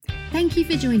Thank you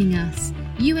for joining us.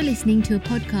 You are listening to a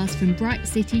podcast from Bright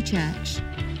City Church.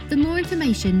 For more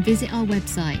information, visit our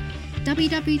website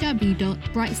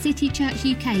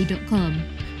www.brightcitychurchuk.com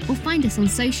or find us on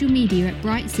social media at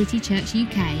Bright City Church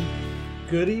UK.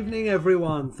 Good evening,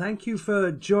 everyone. Thank you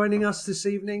for joining us this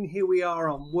evening. Here we are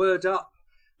on Word Up.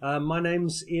 My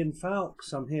name's Ian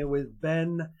Fowlks. I'm here with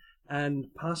Ben and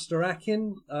Pastor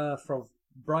Akin from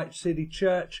Bright City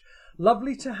Church.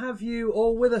 Lovely to have you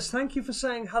all with us. Thank you for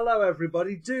saying hello,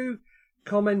 everybody. Do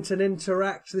comment and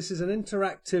interact. This is an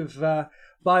interactive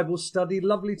Bible study.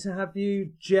 Lovely to have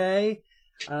you, Jay.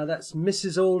 That's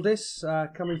Mrs. Aldis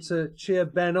coming to cheer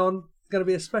Ben on. It's going to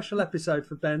be a special episode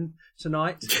for Ben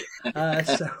tonight.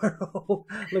 So we're all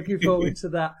looking forward to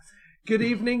that. Good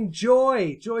evening,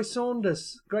 Joy. Joy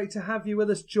Saunders. Great to have you with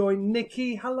us, Joy.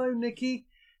 Nikki. Hello, Nikki.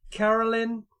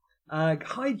 Carolyn.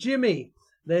 Hi, Jimmy.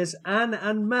 There's Anne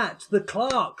and Matt. The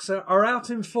Clarks are out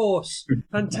in force.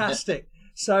 Fantastic.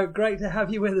 So great to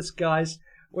have you with us, guys.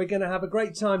 We're going to have a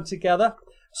great time together.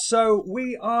 So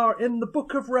we are in the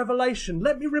book of Revelation.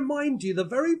 Let me remind you the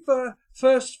very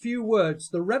first few words,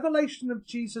 the revelation of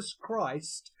Jesus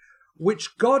Christ,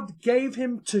 which God gave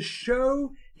him to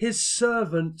show his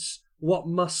servants what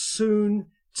must soon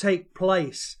take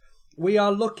place. We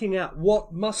are looking at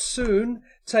what must soon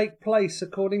take place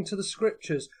according to the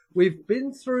scriptures. We've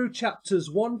been through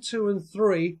chapters 1, 2, and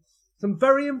 3, some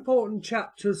very important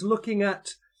chapters looking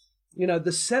at,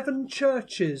 the 7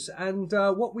 churches. And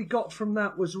what we got from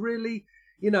that was really,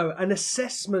 an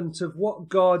assessment of what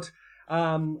God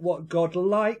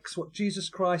likes, what Jesus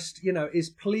Christ, is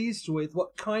pleased with,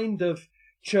 what kind of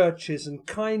churches and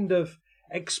kind of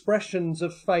expressions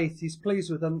of faith he's pleased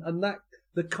with, and that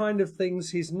the kind of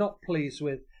things he's not pleased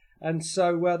with. And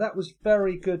so that was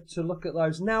very good to look at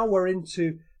those. Now we're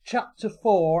into chapter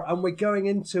 4, and we're going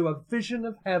into a vision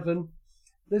of heaven.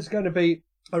 There's going to be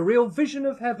a real vision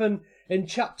of heaven in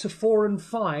chapter 4 and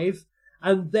 5,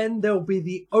 and then there'll be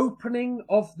the opening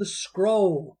of the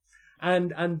scroll.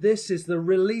 And this is the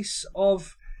release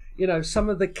of, some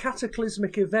of the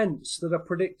cataclysmic events that are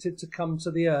predicted to come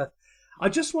to the earth. I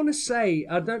just want to say,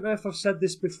 I don't know if I've said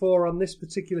this before on this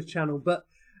particular channel, but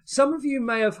some of you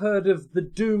may have heard of the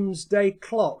Doomsday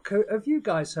Clock. Have you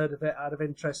guys heard of it out of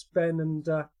interest, Ben and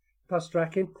Pastor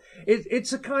Akin?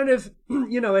 It's a kind of,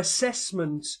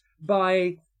 assessment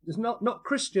by, it's not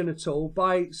Christian at all,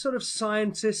 by sort of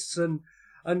scientists and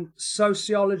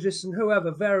sociologists and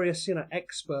whoever, various,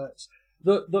 experts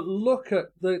that look at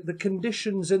the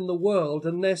conditions in the world,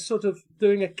 and they're sort of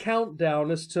doing a countdown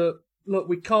as to, look,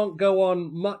 we can't go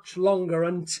on much longer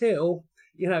until,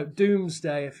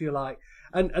 doomsday, if you like.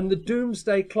 And the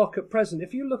doomsday clock at present,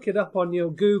 if you look it up on your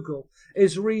Google,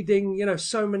 is reading,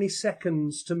 so many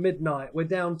seconds to midnight. We're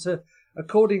down to,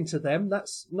 according to them,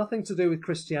 that's nothing to do with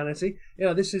Christianity.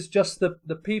 This is just the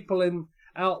people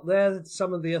out there,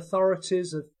 some of the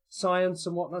authorities of science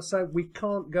and whatnot, say we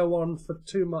can't go on for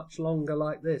too much longer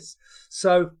like this.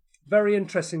 So very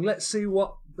interesting. Let's see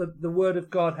what the Word of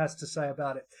God has to say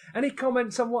about it. Any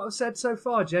comments on what I've said so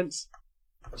far, gents?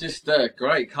 Just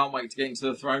great. Can't wait to get into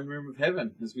the throne room of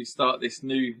heaven as we start this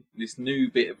new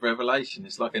bit of Revelation.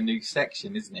 It's like a new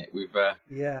section, isn't it? We've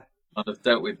kind of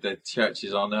dealt with the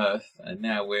churches on earth, and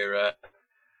now we're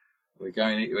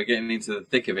getting into the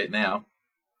thick of it now.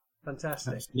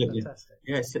 Fantastic. Absolutely. Fantastic.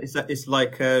 Yes, it's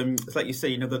like you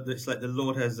say, that it's like the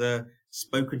Lord has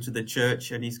spoken to the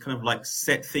church, and he's kind of like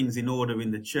set things in order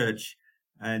in the church.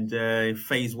 And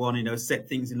phase 1, set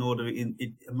things in order in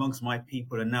amongst my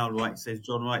people. And now, says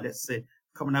John, let's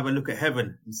come and have a look at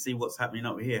heaven and see what's happening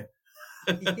up here.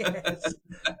 Yes.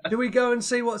 Do we go and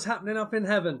see what's happening up in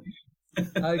heaven?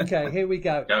 Okay, here we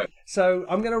go. So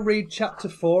I'm going to read chapter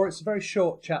 4. It's a very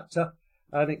short chapter,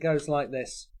 and it goes like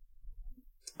this.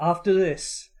 After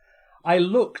this, I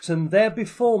looked, and there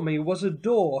before me was a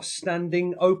door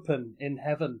standing open in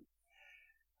heaven.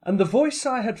 And the voice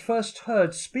I had first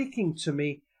heard speaking to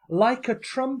me like a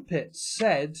trumpet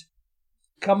said,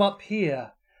 "Come up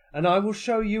here, and I will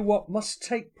show you what must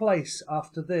take place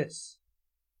after this."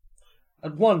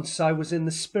 At once I was in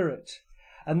the Spirit,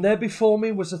 and there before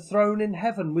me was a throne in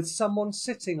heaven with someone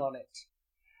sitting on it.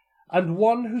 And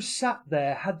one who sat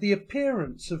there had the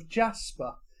appearance of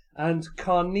jasper and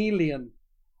carnelian.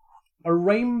 A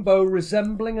rainbow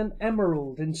resembling an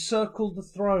emerald encircled the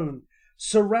throne.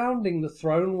 Surrounding the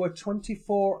throne were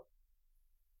 24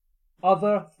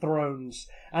 other thrones,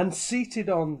 and seated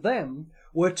on them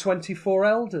were 24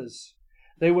 elders.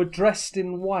 They were dressed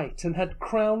in white and had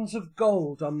crowns of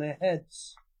gold on their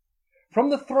heads. From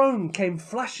the throne came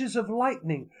flashes of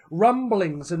lightning,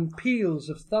 rumblings and peals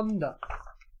of thunder.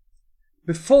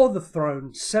 Before the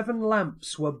throne 7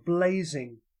 lamps were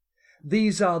blazing.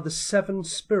 These are the 7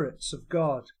 spirits of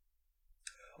God.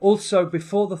 Also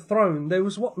before the throne there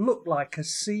was what looked like a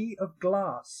sea of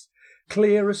glass,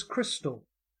 clear as crystal.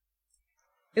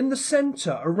 In the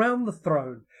centre, around the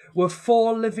throne, were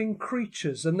 4 living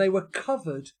creatures, and they were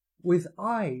covered with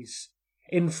eyes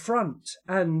in front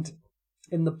and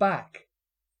in the back.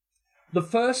 The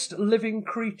first living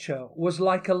creature was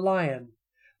like a lion,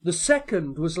 the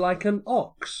second was like an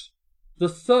ox, the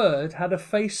third had a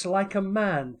face like a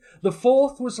man, the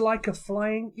fourth was like a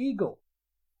flying eagle.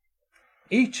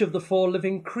 Each of the 4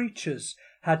 living creatures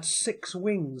had 6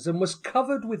 wings and was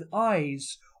covered with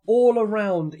eyes all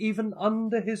around, even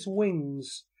under his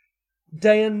wings.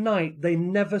 Day and night they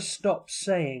never stopped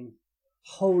saying,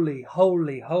 "Holy,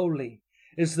 holy, holy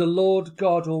is the Lord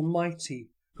God Almighty,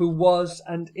 who was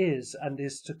and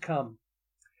is to come."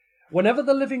 Whenever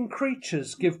the living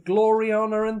creatures give glory,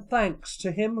 honor, and thanks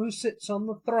to him who sits on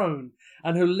the throne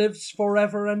and who lives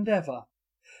forever and ever,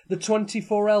 the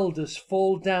 24 elders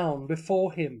fall down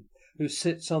before him who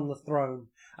sits on the throne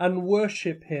and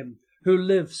worship him who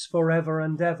lives forever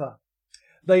and ever.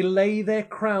 They lay their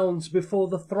crowns before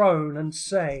the throne and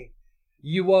say,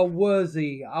 "You are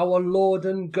worthy, our Lord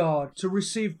and God, to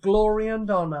receive glory and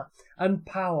honor and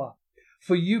power,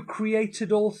 for you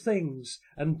created all things,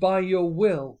 and by your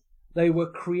will they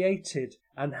were created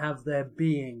and have their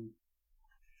being."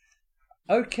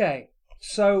 Okay,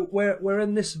 so we're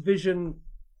in this vision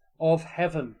of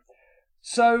heaven.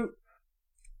 So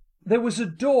there was a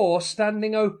door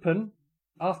standing open.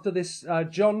 After this,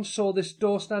 John saw this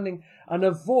door standing, and a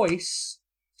voice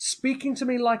speaking to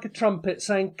me like a trumpet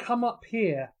saying, "Come up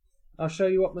here. I'll show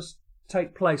you what must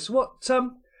take place." What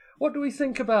do we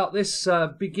think about this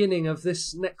beginning of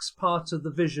this next part of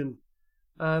the vision?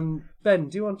 Ben,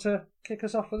 do you want to kick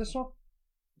us off with this one?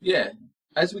 Yeah.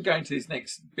 As we go into this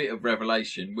next bit of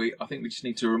revelation, I think we just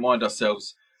need to remind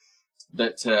ourselves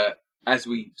that, as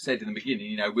we said in the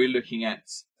beginning, we're looking at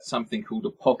something called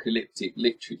apocalyptic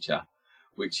literature,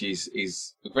 which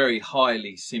is very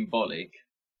highly symbolic,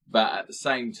 but at the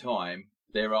same time,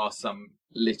 there are some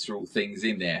literal things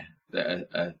in there that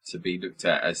are to be looked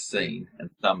at as seen, and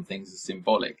some things are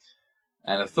symbolic.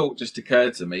 And a thought just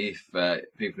occurred to me, if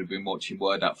people have been watching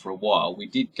Word Up for a while, we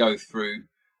did go through,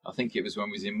 I think it was when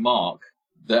we was in Mark,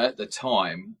 that at the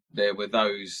time there were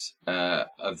those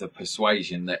of the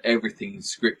persuasion that everything in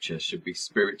Scripture should be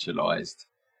spiritualized,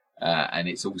 and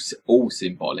it's all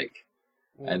symbolic.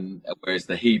 And whereas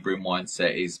the Hebrew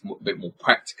mindset is a bit more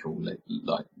practical,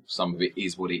 like some of it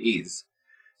is what it is.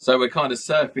 So we're kind of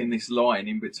surfing this line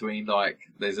in between, like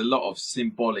there's a lot of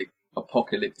symbolic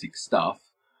apocalyptic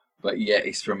stuff, but yet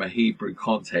it's from a Hebrew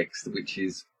context, which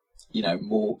is,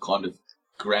 more kind of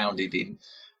grounded in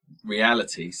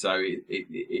reality. So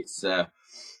it's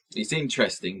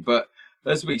interesting. But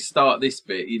as we start this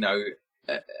bit,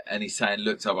 and he's saying,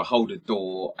 "Look, I behold a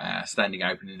door standing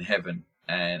open in heaven,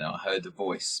 and I heard a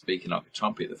voice speaking like a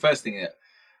trumpet." The first thing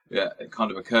that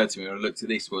kind of occurred to me when I looked at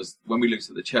this was when we looked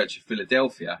at the Church of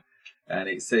Philadelphia, and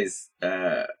it says,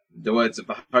 "The words of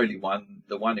the Holy One,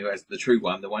 the one who has the true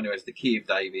one, the one who has the key of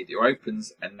David, who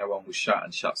opens and no one will shut,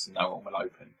 and shuts and no one will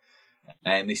open."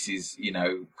 And this is,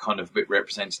 kind of a bit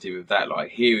representative of that.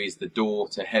 Like, here is the door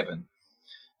to heaven.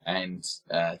 And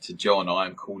to John, I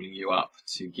am calling you up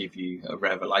to give you a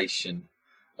revelation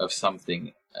of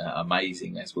something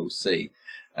amazing, as we'll see.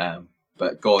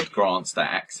 But God grants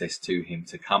that access to him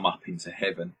to come up into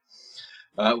heaven.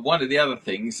 One of the other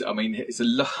things, it's a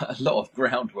lot of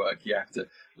groundwork you have to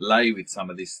lay with some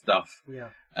of this stuff.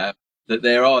 Yeah. That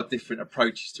there are different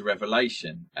approaches to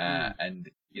revelation, and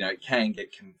it can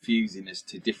get confusing as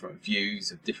to different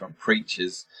views of different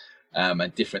preachers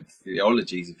and different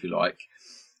theologies, if you like.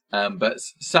 But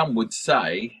some would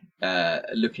say,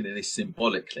 looking at this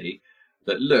symbolically,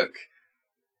 that look,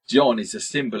 John is a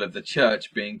symbol of the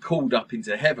church being called up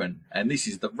into heaven, and this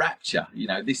is the rapture.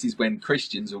 This is when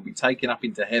Christians will be taken up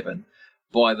into heaven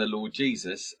by the Lord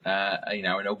Jesus,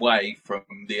 and away from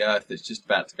the earth that's just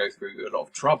about to go through a lot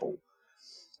of trouble.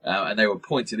 And they would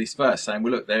point to this verse saying,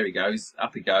 "Well, look, there he goes,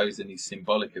 up he goes, and he's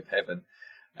symbolic of heaven."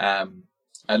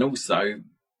 And also,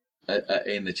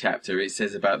 in the chapter, it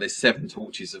says about there's 7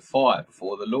 torches of fire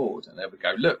before the Lord, and they would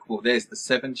go, "Look, well, there's the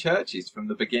 7 churches from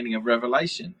the beginning of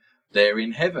Revelation. They're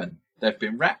in heaven. They've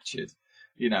been raptured,"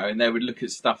 and they would look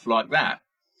at stuff like that.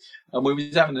 And we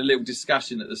was having a little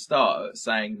discussion at the start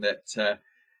saying that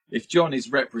if John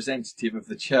is representative of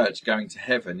the church going to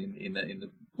heaven in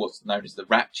the what's known as the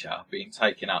rapture, being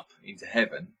taken up into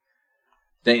heaven,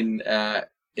 then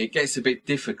it gets a bit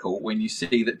difficult when you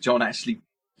see that John actually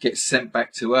gets sent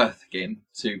back to earth again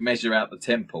to measure out the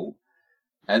temple,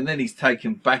 and then he's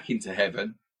taken back into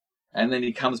heaven, and then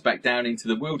he comes back down into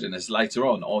the wilderness later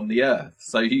on the earth.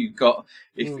 So you've got,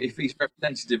 if he's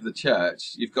representative of the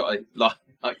church, you've got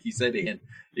like you said, Ian,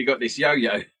 you've got this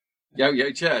yo-yo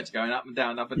church going up and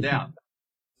down, up and down.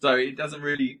 So it doesn't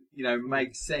really,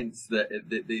 make sense that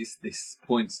this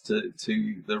points to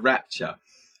the rapture.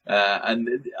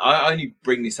 And I only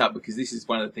bring this up because this is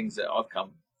one of the things that I've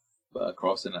come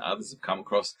across and others have come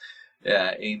across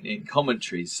in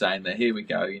commentaries, saying that here we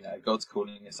go, God's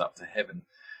calling us up to heaven.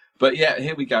 But yeah,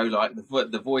 here we go, like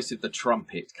the voice of the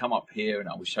trumpet, come up here and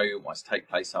I will show you what's take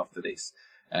place after this.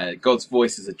 God's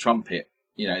voice is a trumpet,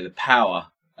 the power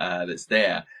that's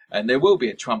there. And there will be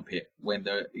a trumpet when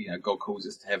God calls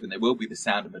us to heaven. There will be the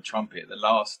sound of a trumpet, the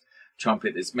last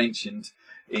trumpet that's mentioned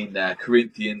in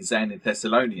Corinthians and in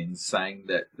Thessalonians, saying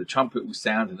that the trumpet will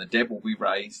sound and the dead will be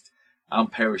raised,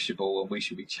 unperishable, and we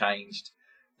shall be changed.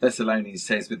 Thessalonians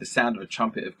says, with the sound of a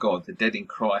trumpet of God, the dead in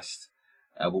Christ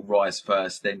will rise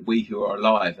first, then we who are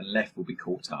alive and left will be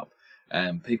caught up.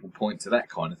 People point to that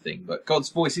kind of thing, but God's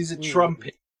voice is a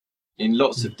trumpet in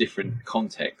lots of different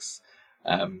contexts.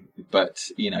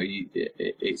 But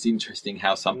it's interesting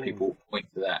how some people point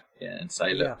to that and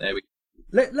say, look, there we go.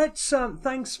 Let's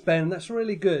thanks, Ben, that's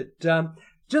really good.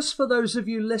 Just for those of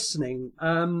you listening,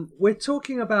 we're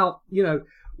talking about,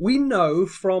 we know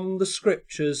from the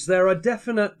scriptures there are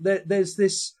there's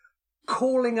this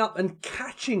calling up and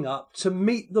catching up to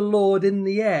meet the Lord in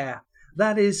the air.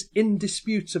 That is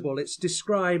indisputable. It's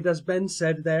described, as Ben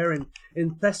said, there in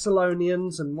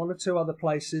Thessalonians and one or two other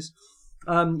places.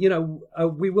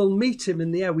 We will meet him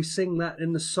in the air. We sing that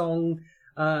in the song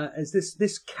as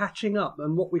this catching up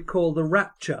and what we call the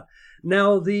rapture.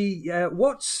 Now,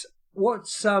 what's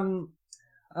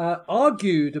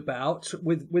argued about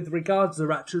with regards to the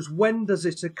rapture is when does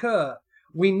it occur?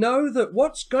 We know that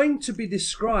what's going to be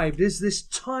described is this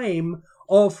time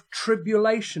of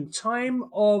tribulation, time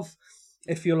of,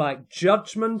 if you like,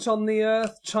 judgment on the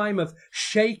earth, time of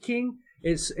shaking.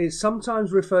 It's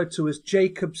sometimes referred to as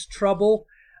Jacob's trouble,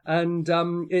 and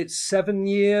it's 7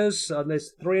 years, and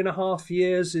there's 3.5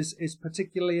 years is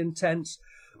particularly intense.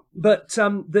 But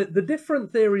the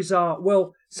different theories are,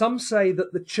 well, some say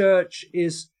that the church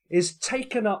is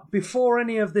taken up before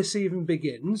any of this even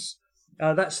begins.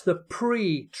 That's the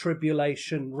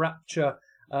pre-tribulation rapture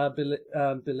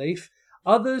belief.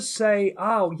 Others say,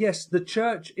 yes, the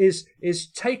church is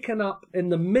taken up in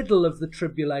the middle of the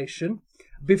tribulation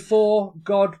before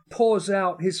God pours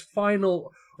out his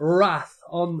final wrath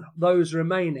on those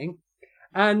remaining.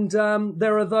 And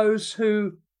there are those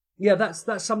who, that's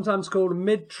sometimes called a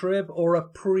mid-trib or a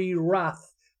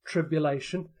pre-wrath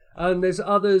tribulation. And there's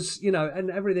others,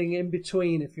 and everything in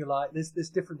between, if you like. There's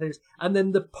different things. And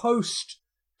then the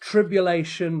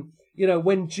post-tribulation,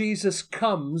 when Jesus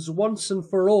comes once and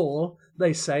for all,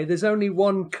 they say, there's only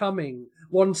one coming,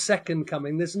 one second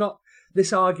coming. There's not,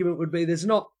 this argument would be, there's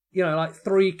not, like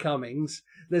 3 comings.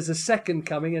 There's a second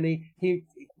coming, and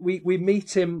we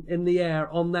meet him in the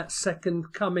air on that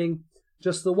second coming,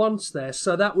 just the once there.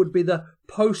 So that would be the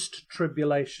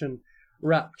post-tribulation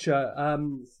rapture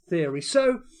theory.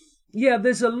 So,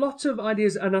 there's a lot of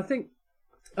ideas, and I think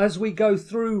as we go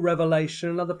through Revelation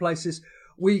and other places,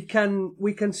 we can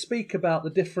speak about the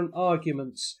different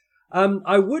arguments.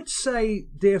 I would say,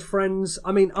 dear friends,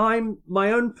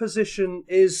 my own position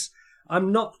is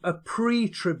I'm not a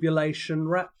pre-tribulation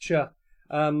rapture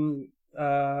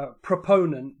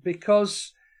proponent,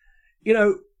 because,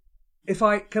 if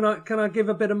I give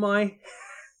a bit of my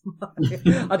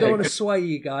I don't want to sway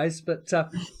you guys, but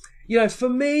for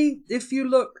me, if you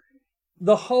look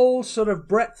the whole sort of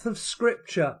breadth of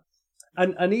Scripture,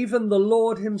 and even the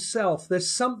Lord himself,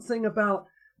 there's something about,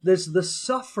 there's the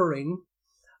suffering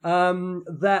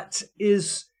that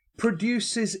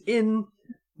produces in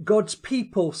God's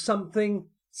people something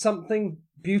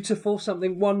beautiful,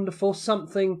 something wonderful,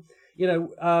 something,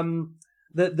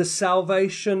 the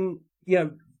salvation,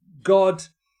 God,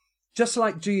 just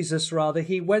like Jesus, rather,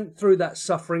 he went through that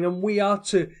suffering, and we are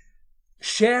to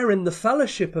share in the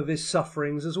fellowship of his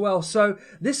sufferings as well. So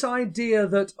this idea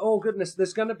that, oh goodness,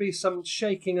 there's going to be some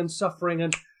shaking and suffering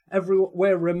and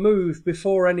everywhere removed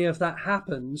before any of that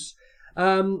happens,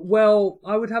 well,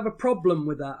 I would have a problem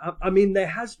with that. There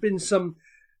has been some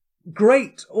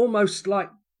great, almost like,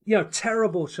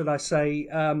 terrible, should I say,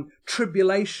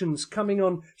 tribulations coming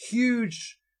on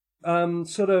huge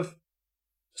sort of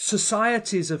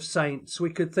societies of saints. We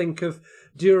could think of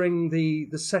during the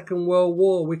Second World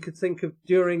War. We could think of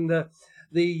during the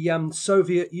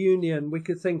Soviet Union. We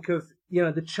could think of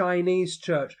the Chinese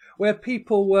church, where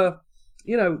people were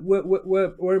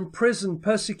imprisoned,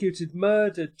 persecuted,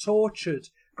 murdered, tortured,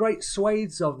 great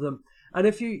swathes of them. And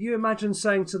if you imagine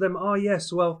saying to them, oh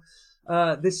yes, well,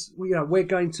 we're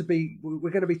going to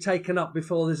be taken up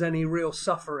before there's any real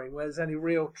suffering, where there's any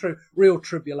real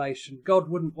tribulation. God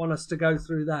wouldn't want us to go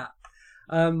through that.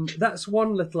 That's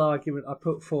one little argument I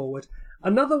put forward.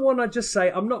 Another one I just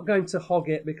say, I'm not going to hog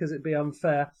it because it'd be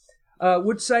unfair,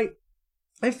 would say,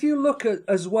 if you look at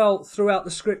as well throughout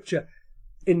the scripture,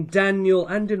 in Daniel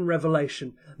and in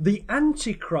Revelation, the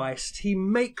Antichrist, he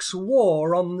makes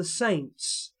war on the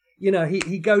saints.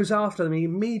 He goes after them. He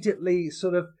immediately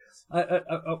sort of,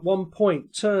 at one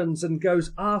point, turns and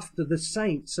goes after the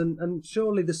saints. And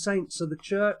surely the saints are the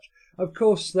church. Of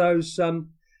course, those,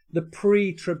 the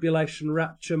pre-tribulation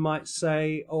rapture might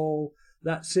say, oh,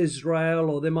 that's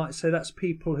Israel, or they might say that's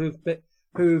people who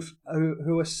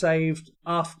are saved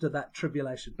after that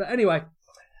tribulation. But anyway,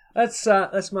 that's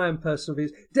my own personal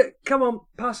views. Come on,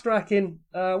 Pastor Akin,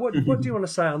 what do you want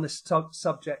to say on this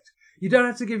subject? You don't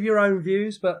have to give your own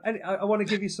views, but I want to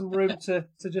give you some room to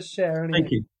just share anything.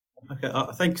 Thank you. Okay,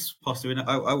 thanks, Pastor.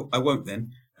 I won't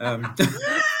then. I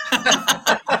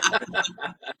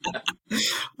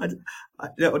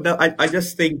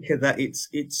just think that it's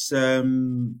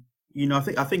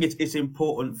I think it's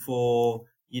important for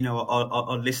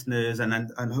our listeners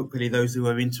and hopefully those who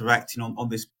are interacting on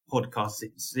this podcast,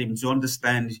 it seems to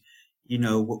understand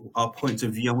our point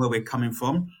of view and where we're coming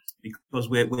from, because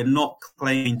we're not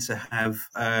claiming to have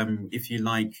if you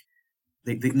like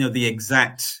the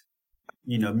exact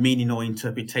meaning or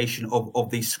interpretation of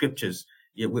these scriptures.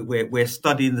 We're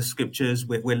studying the scriptures.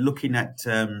 We're looking at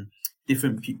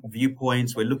different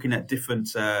viewpoints. We're looking at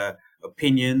different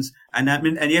opinions,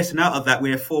 and yes, and out of that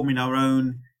we're forming our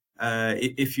own,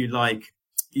 if you like,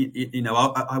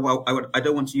 I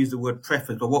don't want to use the word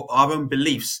preference, but what our own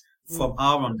beliefs from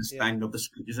our understanding of the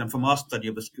scriptures and from our study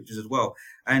of the scriptures as well.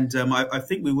 And I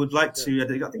think we would like to. I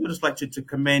think we'd just like to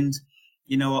commend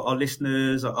our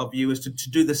listeners, our viewers, to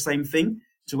do the same thing,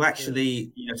 to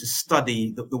actually, to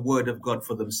study the word of God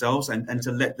for themselves and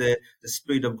to let the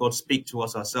Spirit of God speak to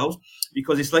us ourselves.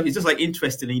 Because it's just like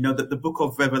interestingly, that the book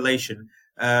of Revelation,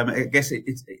 I guess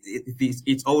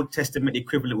its Old Testament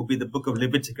equivalent would be the book of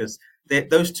Leviticus.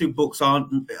 Those two books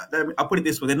aren't, I'll put it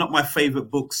this way, they're not my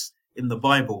favorite books in the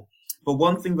Bible. But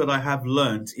one thing that I have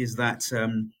learned is that,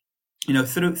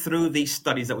 through these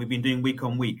studies that we've been doing week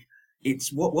on week,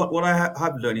 it's what I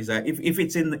have learned is that if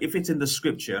it's in the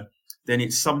scripture, then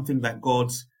it's something that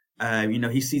God,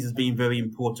 he sees as being very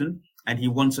important, and he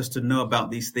wants us to know about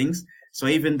these things. So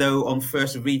even though on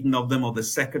first reading of them, or the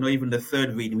second, or even the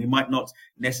third reading, we might not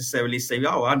necessarily say,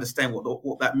 "Oh, I understand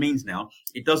what that means now."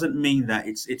 It doesn't mean that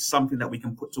it's something that we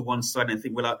can put to one side and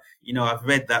think, "Well, I've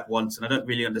read that once and I don't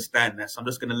really understand that, so I'm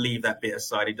just going to leave that bit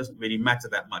aside. It doesn't really matter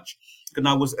that much." When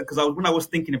I was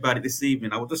thinking about it this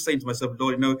evening, I was just saying to myself,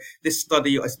 "Lord, this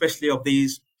study, especially of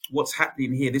these." What's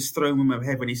happening here, this throne room of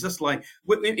heaven, it's just like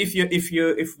if you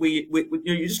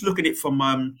just look at it from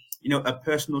a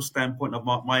personal standpoint of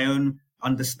my own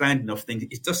understanding of things.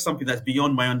 It's just something that's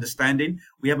beyond my understanding.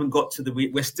 We haven't got to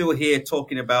we're still here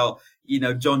talking about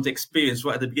John's experience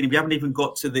right at the beginning. We haven't even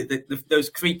got to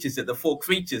those creatures, the four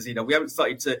creatures. We haven't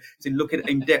started to look at it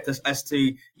in depth as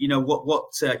to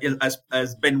what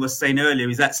as Ben was saying earlier,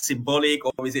 is that symbolic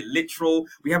or is it literal?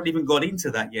 We haven't even got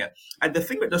into that yet. And the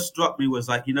thing that just struck me was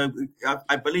like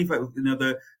I believe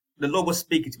that the Lord was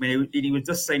speaking to me, and he was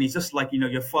just saying, he's just like,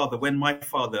 your father. When my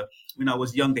father, when I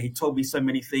was younger, he told me so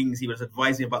many things. He was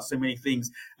advising about so many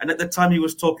things. And at the time he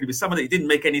was talking to me, some of it didn't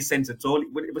make any sense at all,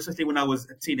 especially when I was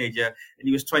a teenager, and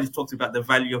he was trying to talk to me about the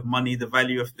value of money, the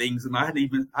value of things. And I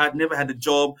had never had a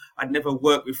job. I'd never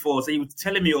worked before. So he was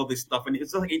telling me all this stuff. And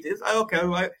it's okay,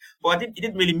 right? But it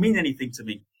didn't really mean anything to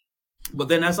me. But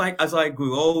then as I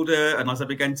grew older and as I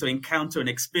began to encounter and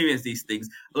experience these things,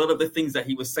 a lot of the things that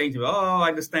he was saying to me, I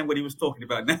understand what he was talking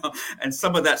about now. And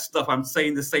some of that stuff, I'm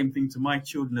saying the same thing to my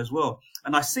children as well.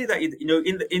 And I see that,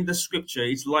 in the scripture,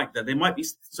 it's like that. There might be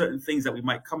certain things that we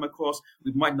might come across.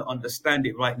 We might not understand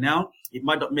it right now. It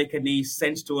might not make any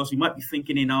sense to us. We might be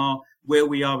thinking where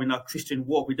we are in our Christian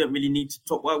walk. We don't really need to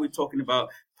talk. Why are we talking about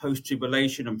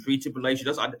post-tribulation and pre-tribulation?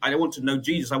 I don't want to know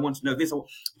Jesus. I want to know this.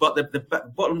 But the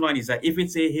bottom line is that if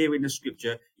it's here in the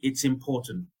scripture, it's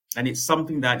important. And it's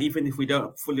something that even if we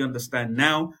don't fully understand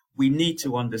now, we need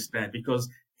to understand, because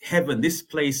heaven, this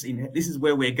is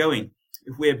where we're going.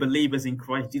 If we're believers in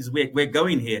Christ Jesus, we're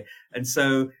going here. And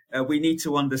so we need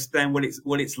to understand what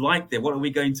it's like there. What are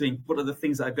the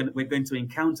things that we're going to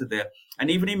encounter there?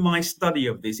 And even in my study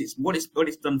of this, what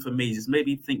it's done for me is made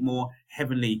me think more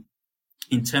heavenly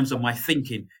in terms of my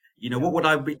thinking. What would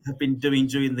I have been doing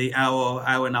during the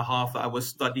hour and a half that I was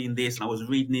studying this and I was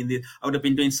reading in this? I would have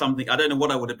been doing something. I don't know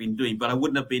what I would have been doing, but I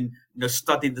wouldn't have been,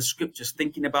 studying the scriptures,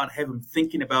 thinking about heaven,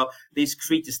 thinking about these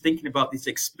creatures, thinking about this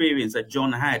experience that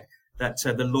John had, that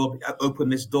the Lord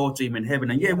opened this door to him in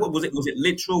heaven. And what was it? Was it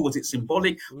literal? Was it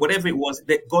symbolic? Whatever it was,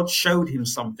 that God showed him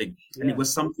something. And it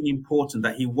was something important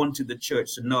that he wanted the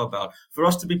church to know about, for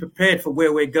us to be prepared for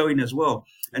where we're going as well.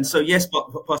 And so, yes, but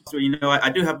Pastor, I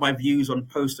do have my views on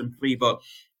post and pre, but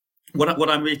what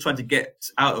I'm really trying to get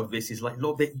out of this is like,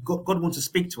 Lord, God wants to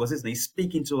speak to us, isn't he? He's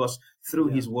speaking to us through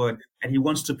his word, and he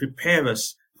wants to prepare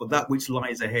us for that which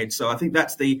lies ahead. So I think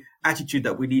that's the attitude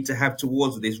that we need to have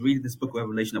towards this, reading this book of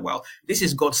Revelation. Well, this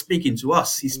is God speaking to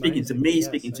us. He's speaking to me,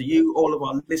 speaking to you, all of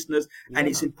our listeners. And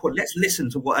it's important. Let's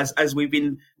listen to what, as we've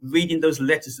been reading those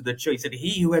letters to the church, he said,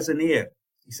 he who has an ear,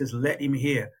 he says, let him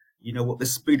hear. What the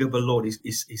Spirit of the Lord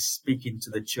is speaking to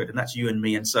the church, and that's you and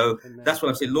me. And so that's what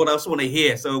I'm saying. Lord, I also want to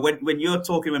hear. So when you're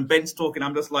talking, when Ben's talking,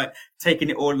 I'm just like taking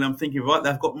it all, and I'm thinking, right,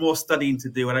 I've got more studying to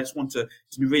do, and I just want to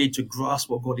be ready to grasp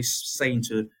what God is saying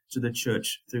to the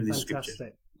church through this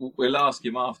scripture. We'll ask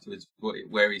him afterwards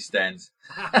where he stands.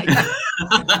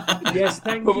 Yes,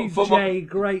 thank you, Jay.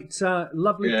 Great,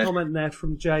 lovely comment there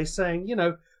from Jay, saying,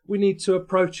 we need to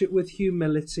approach it with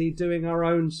humility, doing our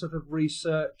own sort of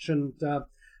research and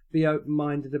be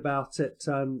open-minded about it,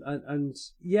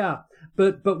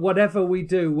 but whatever we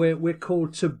do, we're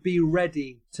called to be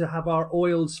ready, to have our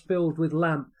oils filled with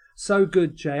lamp. So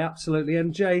good, Jay, absolutely.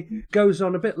 And Jay goes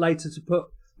on a bit later to put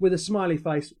with a smiley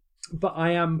face, but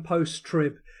I am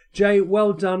post-trib. Jay,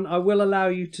 well done. I will allow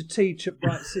you to teach at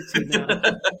Bright City now,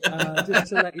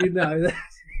 just to let you know.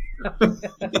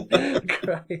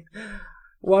 Great.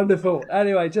 Wonderful.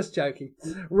 Anyway, just joking.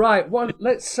 Right.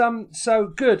 Let's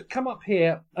so good. Come up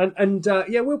here and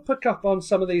we'll pick up on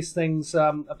some of these things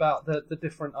about the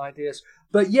different ideas.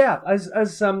 But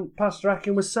as Pastor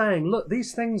Akin was saying, look,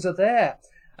 these things are there.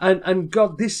 And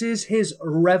God, this is his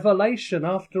revelation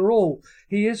after all.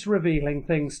 He is revealing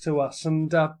things to us,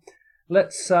 and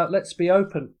let's be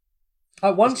open.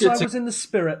 Once I was in the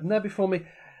Spirit, and there before me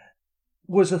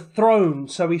was a throne.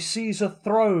 So he sees a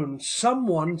throne,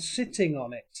 someone sitting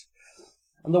on it.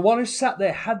 And the one who sat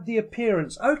there had the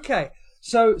appearance. Okay,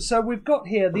 so we've got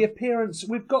here the appearance.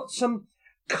 We've got some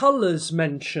colours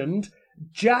mentioned.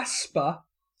 Jasper,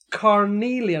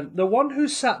 carnelian. The one who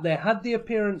sat there had the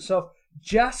appearance of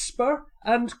jasper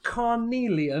and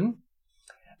carnelian.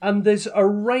 And there's a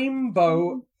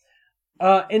rainbow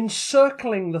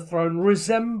encircling the throne,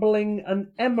 resembling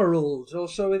an emerald,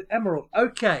 also with emerald.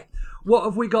 Okay. What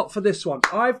have we got for this one?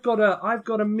 I've got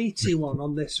a meaty one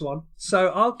on this one. So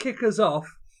I'll kick us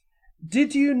off.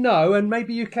 Did you know, and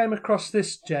maybe you came across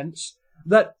this, gents,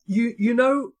 that you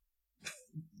know,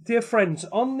 dear friends,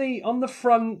 on the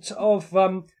front of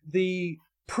the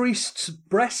priest's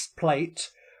breastplate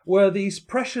were these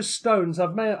precious stones. I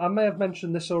may have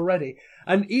mentioned this already,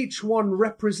 and each one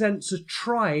represents a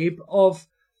tribe of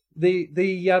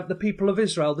the people of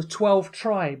Israel, the 12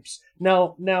 tribes.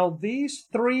 Now these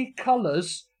three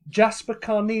colours, jasper,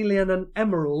 carnelian and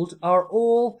emerald, are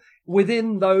all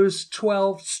within those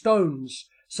 12 stones.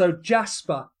 So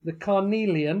jasper, the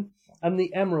carnelian and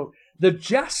the emerald. The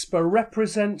jasper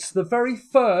represents the very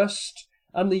first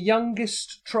and the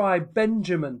youngest tribe,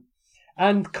 Benjamin.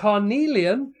 And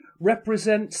carnelian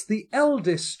represents the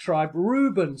eldest tribe,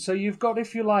 Reuben. So you've got,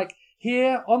 if you like,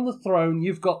 here on the throne,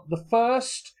 you've got the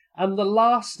first and the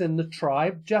last in the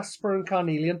tribe, jasper and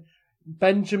carnelian,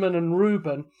 Benjamin and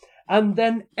Reuben. And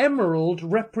then emerald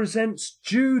represents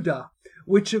Judah,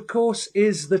 which of course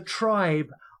is the tribe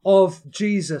of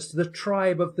Jesus, the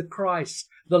tribe of the Christ,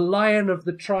 the Lion of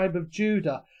the tribe of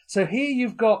Judah. So here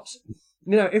you've got,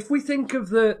 if we think of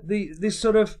this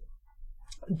sort of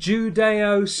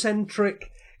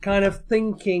Judeo-centric kind of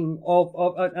thinking of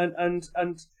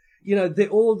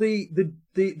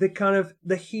the kind of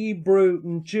the Hebrew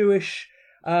and Jewish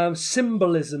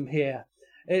symbolism here.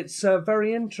 It's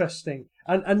very interesting,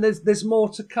 and there's more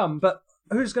to come. But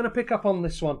who's going to pick up on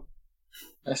this one?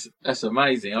 That's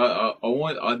amazing.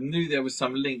 I knew there was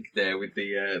some link there with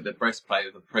the breastplate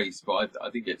of the priest, but I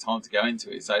didn't get time to go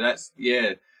into it. So that's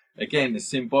again, the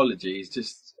symbology is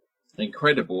just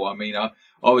incredible. I mean, I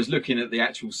was looking at the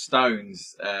actual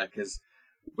stones because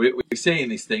we're seeing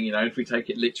this thing. If we take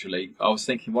it literally, I was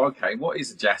thinking, well, okay, what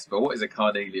is a jasper? What is a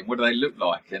carnelian? What do they look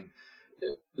like? And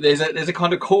there's a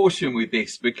kind of caution with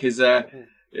this because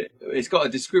it's got a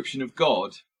description of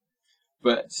God.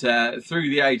 But through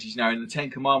the ages, and the Ten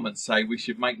Commandments say we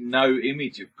should make no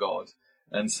image of God,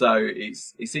 and so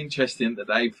it's interesting that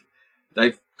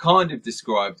they've kind of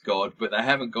described God, but they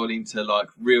haven't got into like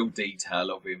real detail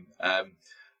of him.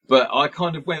 But I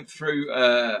kind of went through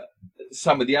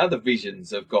some of the other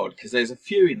visions of God, because there's a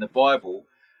few in the Bible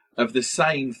of the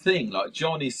same thing. Like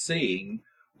John is seeing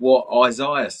what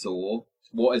Isaiah saw,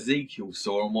 what Ezekiel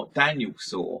saw, and what Daniel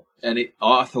saw. And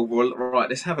I thought, well, right,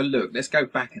 let's have a look. Let's go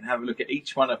back and have a look at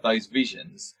each one of those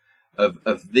visions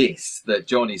of this that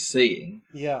John is seeing.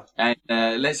 Yeah. And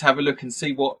let's have a look and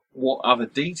see what other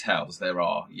details there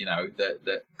are, you know,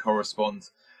 that correspond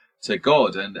to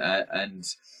God.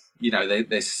 And you know,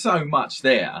 there's so much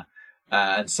there.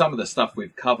 And some of the stuff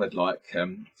we've covered, like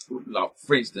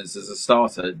for instance, as a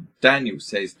starter, Daniel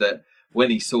says that when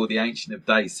he saw the Ancient of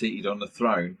Days seated on the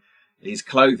throne, his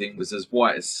clothing was as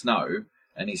white as snow,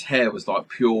 and his hair was like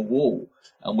pure wool.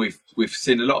 And we've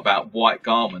seen a lot about white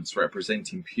garments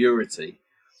representing purity.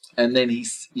 And then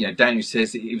Daniel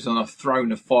says that he was on a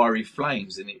throne of fiery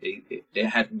flames, and it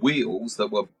had wheels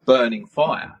that were burning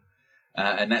fire.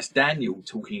 And that's Daniel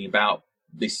talking about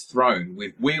this throne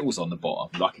with wheels on the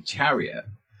bottom, like a chariot.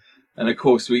 And of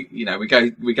course, we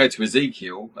go to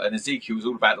Ezekiel, and Ezekiel's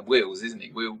all about the wheels, isn't he?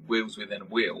 Wheels within a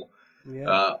wheel.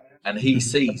 Yeah. And he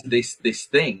sees this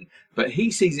thing, but he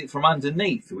sees it from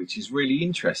underneath, which is really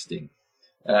interesting.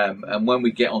 And when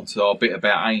we get onto our bit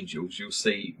about angels, you'll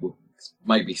see, we'll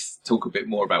maybe talk a bit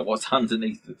more about what's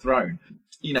underneath the throne.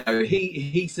 You know,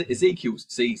 Ezekiel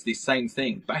sees this same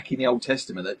thing back in the Old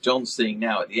Testament that John's seeing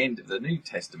now at the end of the New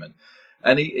Testament.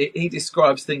 And he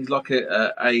describes things like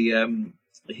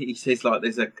he says, like,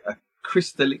 there's a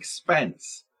crystal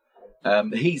expanse.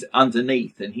 He's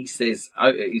underneath, and he says,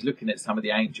 he's looking at some of the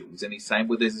angels, and he's saying,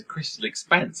 well, there's a crystal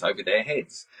expanse over their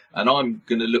heads, and I'm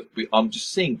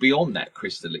just seeing beyond that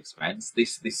crystal expanse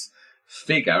this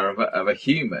figure of a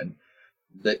human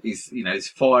that is, you know, this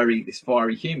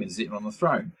fiery human sitting on the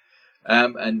throne.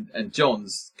 And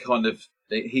John's kind of,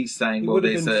 he's saying, well,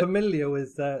 there's been familiar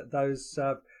with those.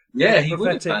 Yeah, he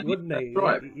would have done, wouldn't he?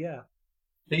 Right. Yeah.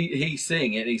 He's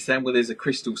seeing it. He's saying, well, there's a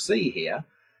crystal sea here.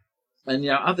 And,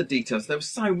 you know, other details. There was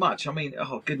so much. I mean,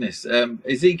 oh, goodness.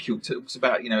 Ezekiel talks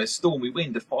about, you know, a stormy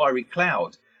wind, a fiery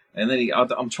cloud. And then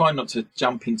I'm trying not to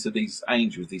jump into these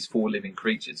angels, these four living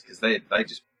creatures, because they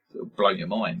just blow your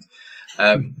mind.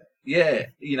 Yeah,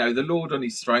 you know, the Lord on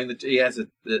his throne, he has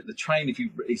the train of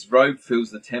his robe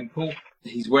fills the temple.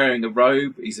 He's wearing a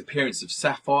robe, his appearance of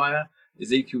sapphire.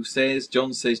 Ezekiel says,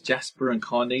 John says, jasper and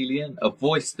carnelian, a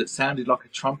voice that sounded like a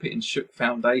trumpet and shook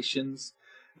foundations.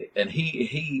 And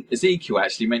Ezekiel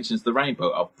actually mentions the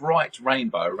rainbow, a bright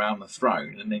rainbow around the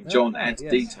throne. And then John adds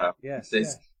detail.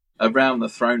 There's around the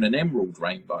throne an emerald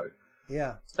rainbow.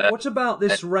 Yeah. What about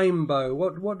this rainbow?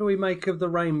 What do we make of the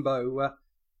rainbow?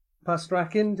 Pastor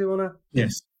Akin, do you want to?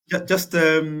 Yes. Just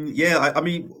I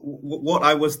mean, what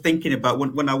I was thinking about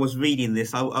when I was reading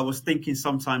this, I was thinking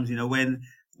sometimes, you know, when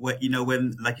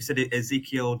like you said,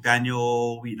 Ezekiel,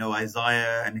 Daniel, you know,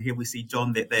 Isaiah, and here we see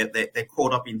John, they're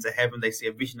caught up into heaven. They see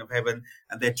a vision of heaven,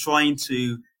 and they're trying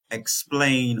to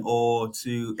explain or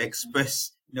to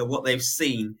express, you know, what they've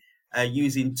seen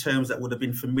using terms that would have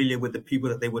been familiar with the people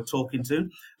that they were talking to.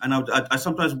 And I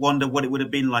sometimes wonder what it would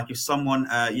have been like if someone,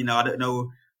 you know, I don't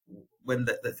know when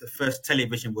the first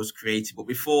television was created, but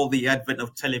before the advent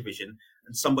of television,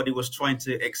 and somebody was trying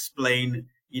to explain,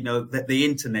 you know, the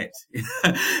internet,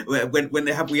 when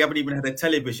we haven't even had a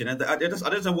television, and I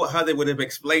don't know how they would have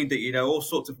explained it, you know, all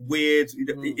sorts of weird, you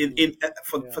know,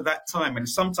 for that time. And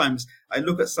sometimes I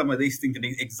look at some of these things and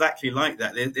exactly like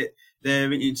that.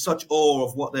 They're in such awe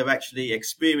of what they're actually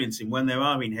experiencing when they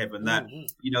are in heaven that,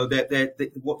 you know,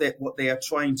 what they are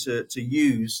trying to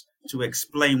use to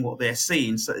explain what they're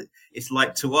seeing. So it's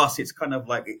like, to us, it's kind of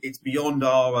like it's beyond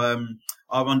our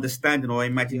understanding or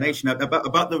imagination.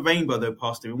 About the rainbow, though,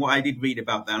 Pastor, and what I did read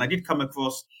about that, and I did come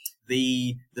across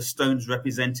the stones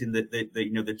representing the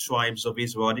you know, the tribes of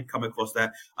Israel. I did come across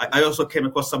that. I also came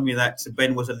across something that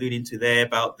Ben was alluding to there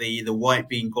about the white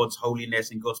being God's holiness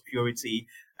and God's purity.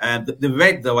 The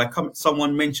red, though,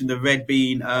 someone mentioned the red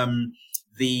being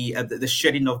the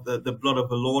shedding of the blood of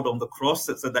the Lord on the cross.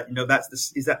 So that, you know,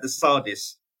 is that the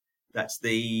sardis? That's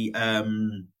the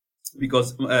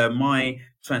because my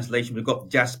translation, we've got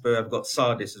jasper, I've got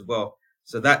sardis as well.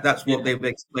 So that's what they've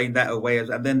explained that away as.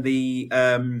 And then the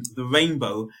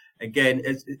rainbow, again,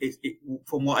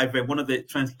 from what I've read, one of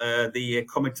the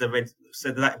comments I read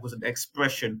said that it was an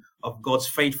expression of God's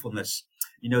faithfulness.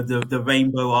 You know, the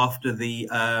rainbow after the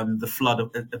flood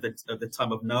of the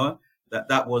time of Noah.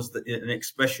 That was an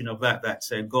expression of that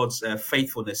God's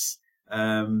faithfulness.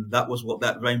 That was what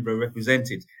that rainbow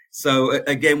represented. So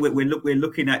again, we're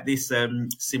looking at this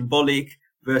symbolic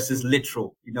versus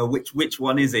literal. You know, which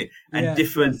one is it? And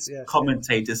different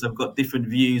commentators have got different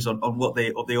views on what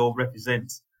they all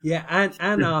represent. Yeah,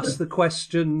 and asked the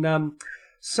question.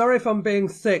 sorry if I'm being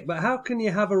thick, but how can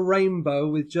you have a rainbow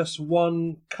with just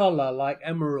one colour like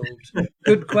emerald?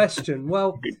 Good question.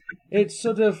 Well, it's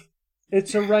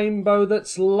a rainbow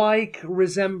that's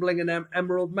resembling an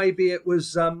emerald. Maybe it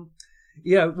was,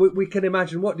 we can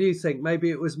imagine. What do you think?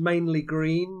 Maybe it was mainly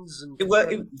greens.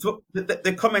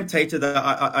 The commentator that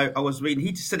I was reading,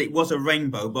 he just said it was a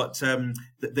rainbow, but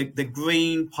the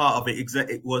green part of it,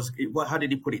 how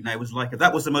did he put it now? It was like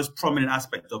that was the most prominent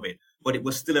aspect of it, but it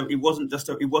was still it wasn't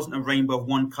a rainbow of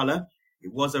one color.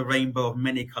 It was a rainbow of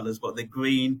many colors, but the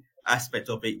green aspect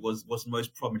of it was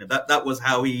most prominent. That was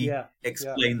how he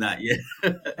explained that. Yeah.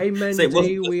 Amen. So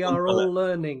we are all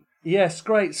learning. Yes,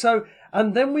 great. So,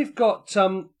 and then we've got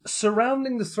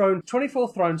surrounding the throne,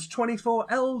 24 thrones, 24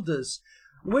 elders.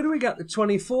 Where do we get the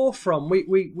 24 from?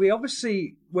 We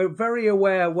obviously, we're very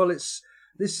aware. Well, it's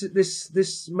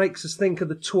this makes us think of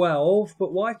the 12,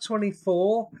 but why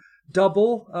 24?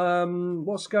 Double.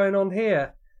 What's going on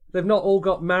here? They've not all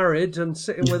got married and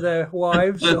sitting with their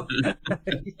wives.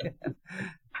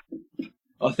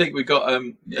 I think we got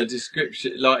a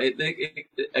description.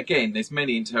 Again, there's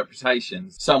many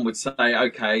interpretations. Some would say,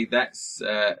 okay, that's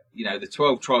the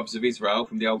 12 tribes of Israel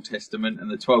from the Old Testament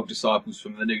and the 12 disciples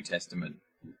from the New Testament.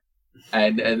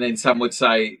 And then some would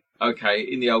say, okay,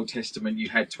 in the Old Testament you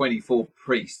had 24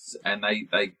 priests, and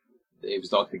it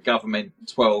was like a government,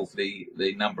 12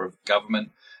 the number of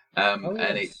government,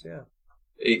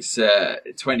 It's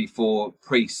 24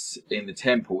 priests in the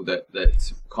temple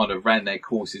that kind of ran their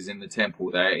courses in the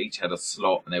temple. They each had a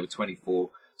slot, and there were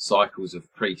 24 cycles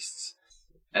of priests.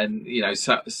 And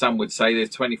some would say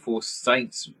there's 24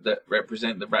 saints that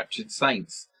represent the raptured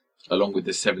saints, along with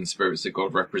the 7 spirits of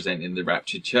God representing the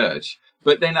raptured church.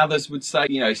 But then others would say,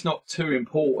 it's not too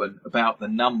important about the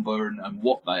number and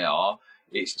what they are.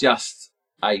 It's just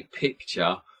a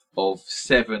picture of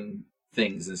 7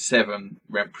 things, and 7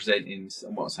 representing,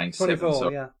 what I'm saying, 24,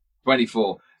 7, yeah.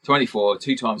 24,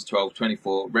 2 times 12,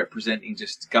 24, representing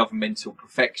just governmental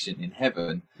perfection in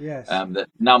heaven. Yes. The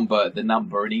number,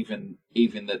 and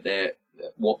even that they're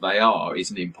what they are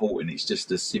isn't important. It's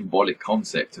just a symbolic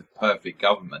concept of perfect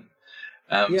government.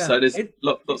 So there's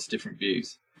lots of different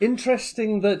views.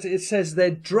 Interesting that it says they're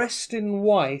dressed in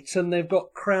white and they've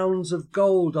got crowns of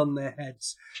gold on their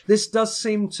heads. This does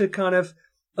seem to kind of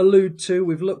allude to,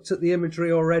 we've looked at the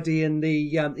imagery already in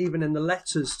the even in the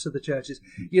letters to the churches.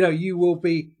 You will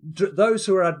be, those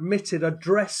who are admitted are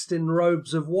dressed in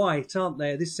robes of white, aren't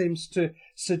they? This seems to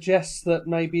suggest that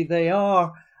maybe they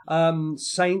are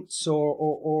saints,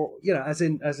 or as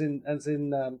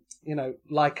in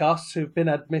like us, who've been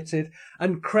admitted.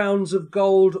 And crowns of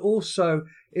gold also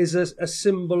is a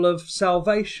symbol of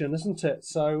salvation, isn't it?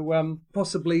 So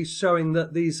possibly showing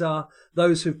that these are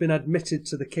those who've been admitted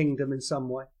to the kingdom in some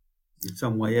way. In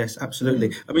some way, yes,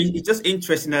 absolutely. I mean, it's just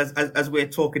interesting as we're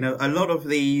talking. A lot of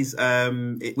these,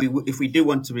 if we do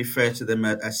want to refer to them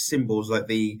as symbols, like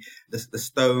the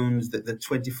stones, the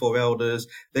 24 elders,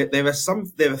 there are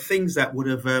things that would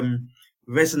have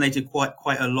resonated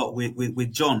quite a lot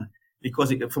with John.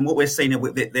 Because from what we're saying,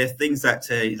 there are things that,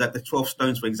 like the 12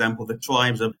 stones, for example, the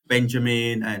tribes of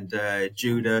Benjamin and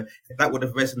Judah, that would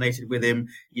have resonated with him.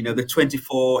 The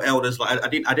 24 elders, like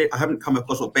I haven't come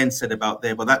across what Ben said about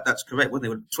there, but that's correct. When there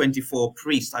were 24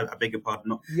 priests, I beg your pardon,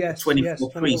 not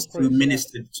 24 priests who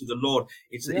ministered to the Lord.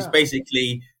 It's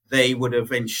basically, they would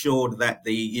have ensured that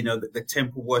the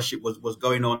temple worship was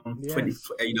going on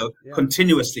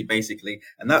continuously, basically.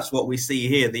 And that's what we see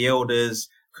here. The elders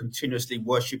continuously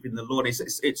worshiping the Lord.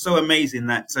 It's so amazing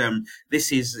that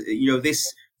this is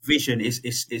this vision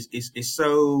is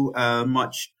so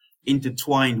much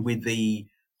intertwined with the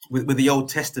Old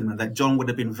Testament, that John would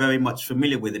have been very much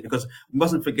familiar with it, because we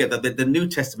mustn't forget that the New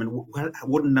Testament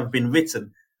wouldn't have been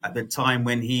written at the time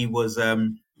when he was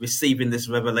receiving this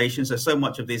revelation. So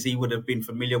much of this he would have been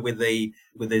familiar with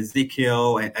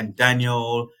Ezekiel and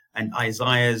Daniel and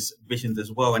Isaiah's visions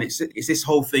as well. And it's this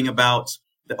whole thing about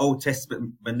the Old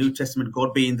Testament, the New Testament,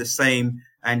 God being the same,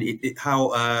 and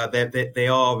how they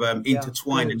are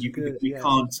intertwined, and we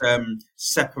can't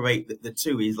separate the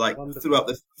two. He's like, wonderful.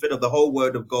 Throughout the whole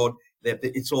Word of God,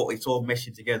 it's all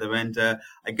meshing together. And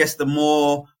I guess the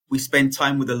more we spend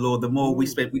time with the Lord, the more we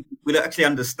actually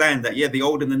understand that the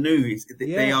old and the new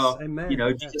they are, amen.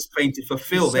 Just trying to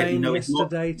fulfill that.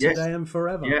 Yesterday, today, and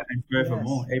forever. Yeah, and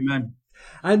forevermore. Yes. Amen.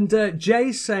 And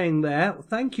Jay's saying there,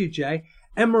 thank you, Jay.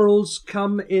 Emeralds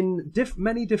come in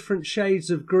many different shades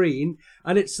of green,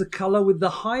 and it's the colour with the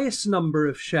highest number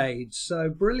of shades. So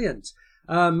brilliant.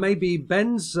 Maybe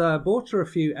Ben's bought her a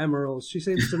few emeralds. She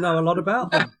seems to know a lot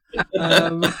about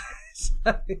them.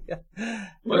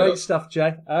 Great stuff,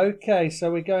 Jay. Okay, so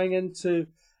we're going into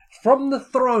From the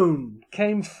throne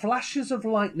came flashes of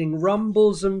lightning,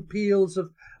 rumbles and peals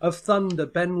of thunder.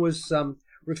 Ben was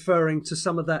referring to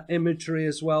some of that imagery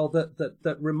as well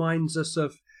that reminds us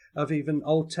of even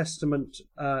Old Testament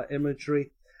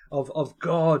imagery of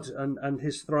God and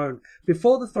his throne.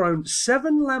 Before the throne,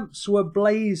 7 lamps were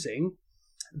blazing.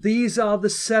 These are the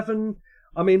 7.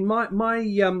 I mean,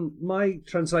 my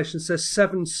translation says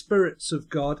 7 spirits of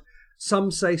God.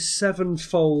 Some say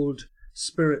 7-fold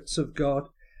spirits of God.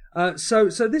 So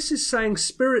this is saying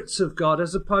spirits of God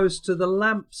as opposed to the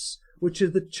lamps, which are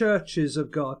the churches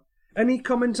of God. Any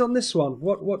comment on this one?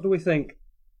 What do we think?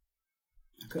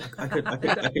 I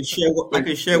can share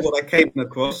what I came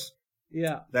across.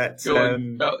 Yeah. That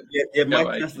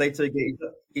my translator,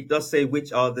 it does say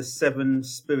which are the 7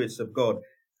 spirits of God.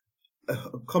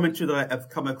 A commentary that I've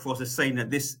come across is saying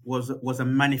that this was a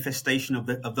manifestation of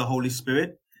the Holy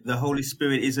Spirit. The Holy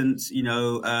Spirit isn't,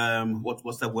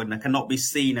 what's that word? And cannot be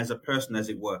seen as a person, as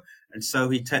it were. And so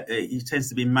he tends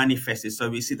to be manifested. So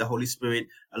we see the Holy Spirit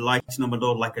alighting on the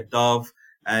Lord like a dove.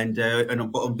 And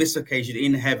on this occasion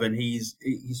in heaven, his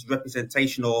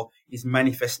representation or his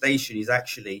manifestation is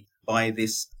actually by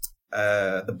this,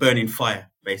 the burning fire,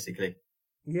 basically.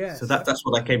 Yeah. So that's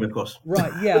what I came across.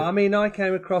 Right. Yeah. I mean, I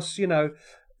came across,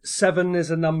 7 is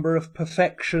a number of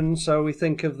perfection. So we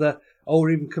think of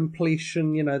or even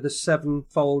completion, the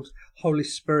 7-fold Holy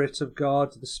Spirit of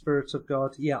God, the Spirit of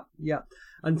God. Yeah. Yeah.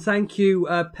 And thank you.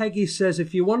 Peggy says,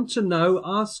 if you want to know,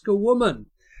 ask a woman.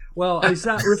 Well, is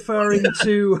that referring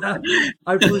to,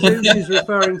 I presume she's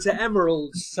referring to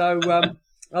emeralds. So,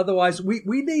 otherwise, we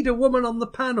need a woman on the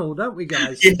panel, don't we,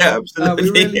 guys? Yeah,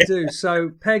 absolutely. We really do. So,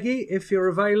 Peggy, if you're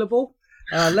available,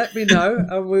 let me know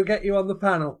and we'll get you on the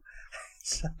panel.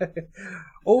 So,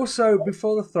 also,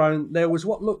 before the throne, there was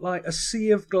what looked like a sea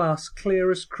of glass,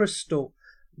 clear as crystal.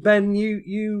 Ben,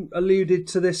 you alluded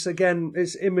to this again.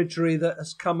 It's imagery that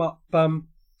has come up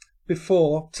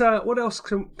before. So what else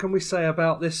can we say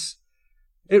about this?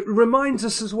 It reminds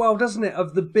us as well, doesn't it,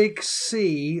 of the big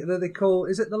sea that they call,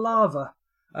 is it the lava?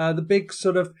 The big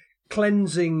sort of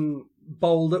cleansing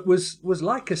bowl that was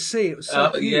like a sea. It was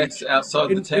so huge. Yes, outside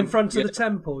the temple. In front of the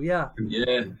temple, yeah.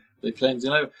 Yeah, the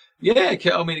cleansing over. Yeah,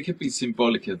 I mean, it could be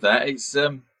symbolic of that. It's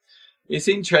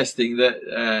interesting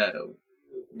that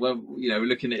when we're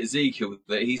looking at Ezekiel,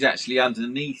 that he's actually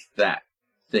underneath that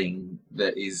thing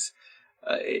that is.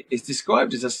 It's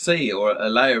described as a sea or a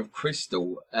layer of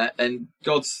crystal, and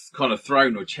God's kind of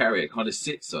throne or chariot kind of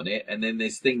sits on it, and then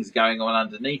there's things going on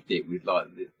underneath it with like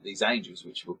these angels,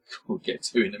 which we'll get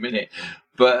to in a minute.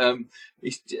 But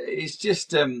it's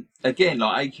just again,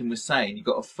 like Aiken was saying, you've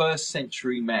got a 1st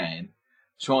century man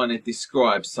trying to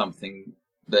describe something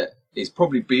that is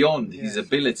probably beyond his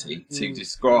ability to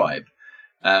describe,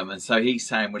 and so he's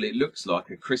saying, well, it looks like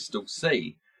a crystal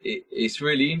sea. It's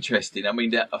really interesting. I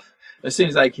mean, as soon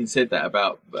as Aiken said that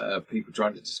about people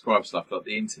trying to describe stuff like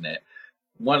the internet,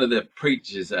 one of the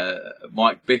preachers,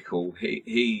 Mike Bickle,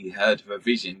 he heard of a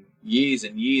vision years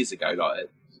and years ago,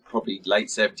 like probably late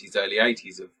 70s, early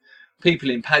 80s, of people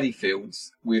in paddy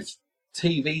fields with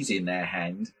TVs in their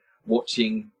hand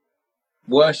watching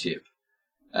worship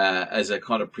as a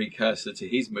kind of precursor to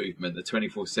his movement, the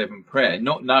 24/7 prayer,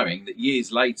 not knowing that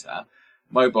years later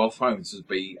mobile phones would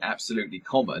be absolutely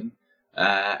common.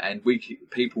 And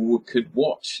people could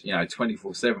watch,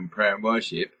 24/7 prayer and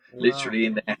worship literally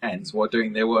in their hands while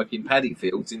doing their work in paddy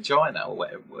fields in China or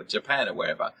whatever, or Japan or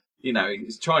wherever.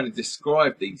 He's trying to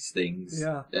describe these things.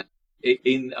 Yeah.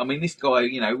 This guy,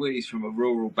 he's from a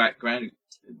rural background.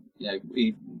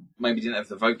 He maybe didn't have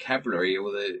the vocabulary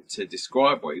or to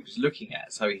describe what he was looking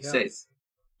at. So he says,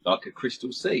 like a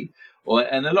crystal sea.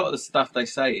 And a lot of the stuff they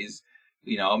say is,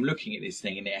 I'm looking at this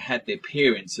thing and it had the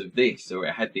appearance of this or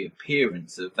it had the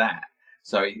appearance of that.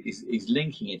 So he's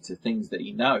linking it to things that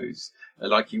he knows,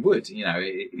 like you would.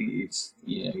 You'd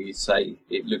say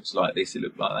it looks like this, it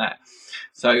looks like that.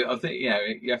 So I think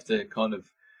you have to kind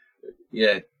of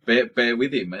bear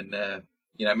with him, and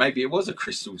maybe it was a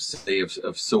crystal sea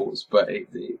of sorts, but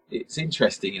it's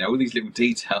interesting. All these little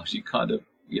details. You kind of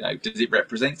does it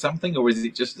represent something or is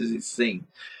it just as it's seen?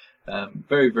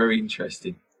 Very, very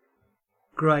interesting.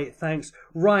 Great, thanks.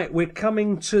 Right, we're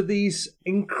coming to these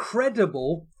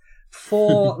incredible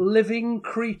 4 living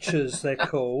creatures, they're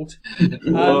called.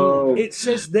 It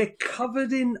says they're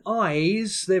covered in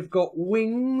eyes. They've got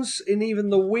wings, and even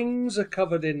the wings are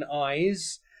covered in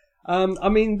eyes.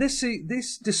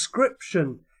 This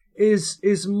description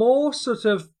is more sort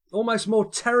of almost more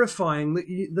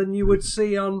terrifying than you would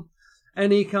see on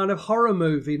any kind of horror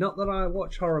movie. Not that I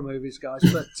watch horror movies, guys,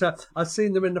 but I've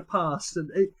seen them in the past, and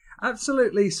it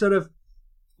absolutely sort of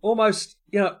almost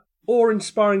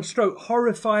awe-inspiring stroke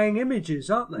horrifying images,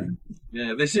 aren't they?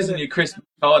 Yeah, this isn't your Christmas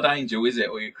card angel, is it?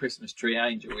 Or your Christmas tree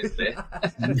angel, is it?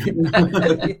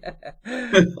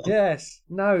 Yeah. Yes.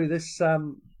 No, this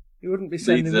you wouldn't be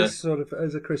sending this sort of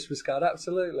as a Christmas card.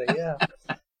 Absolutely, yeah.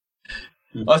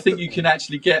 I think you can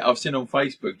actually get, I've seen on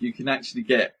Facebook, you can actually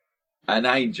get an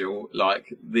angel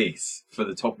like this for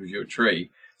the top of your tree.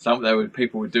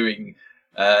 People were doing,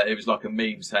 it was like a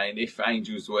meme saying, if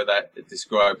angels were that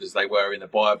described as they were in the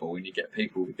Bible, and you get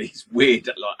people with these weird,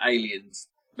 like aliens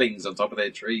things on top of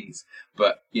their trees,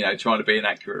 but, you know, trying to be an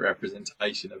accurate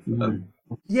representation of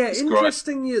yeah,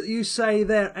 interesting you say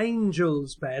they're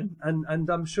angels, Ben, and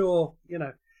I'm sure, you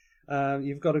know,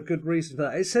 you've got a good reason for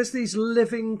that. It says these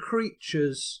living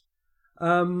creatures.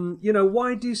 You know,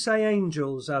 why do you say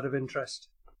angels out of interest?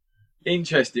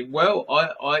 Interesting. Well,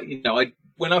 I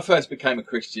when I first became a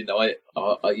Christian, I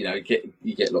you know,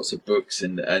 you get lots of books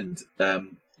and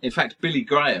in fact, Billy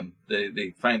Graham,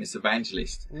 the famous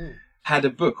evangelist, had a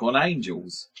book on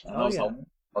angels, and I was like,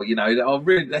 oh, you know,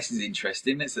 really, this is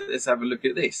interesting. Let's have a look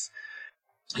at this.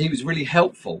 He was really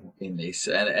helpful in this,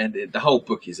 and the whole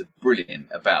book is brilliant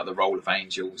about the role of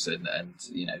angels, and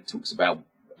you know, talks about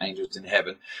angels in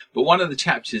heaven. But one of the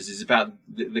chapters is about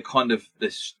the kind of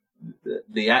the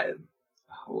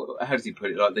how does he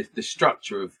put it, like the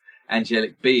structure of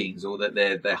angelic beings, or that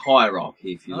their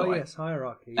hierarchy, if you like. Oh yes,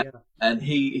 hierarchy. Yeah. And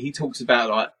he talks about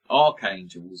like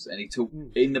archangels, and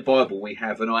in the Bible we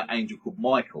have an angel called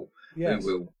Michael,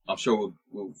 who I'm sure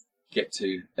we'll get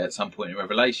to at some point in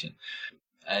Revelation.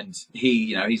 And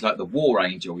he's like the war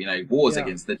angel, you know, he wars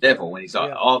against the devil, and he's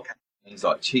like archangel, he's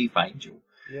like chief angel.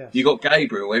 Yeah. You got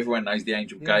Gabriel. Everyone knows the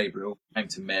angel Gabriel came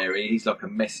to Mary. He's like a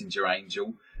messenger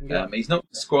angel. Yeah. He's not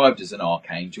described as an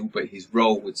archangel, but his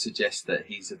role would suggest that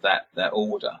he's of that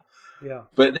order. Yeah.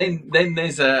 But then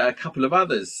there's a couple of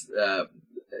others,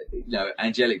 you know,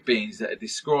 angelic beings that are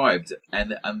described,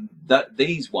 and that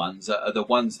these ones are the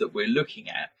ones that we're looking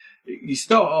at. You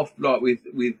start off like with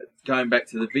going back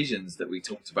to the visions that we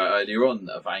talked about earlier on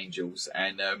of angels,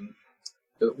 and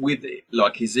with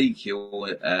like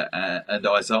Ezekiel and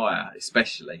Isaiah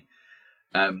especially.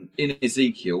 In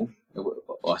Ezekiel,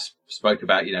 I spoke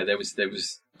about, you know, there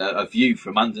was a view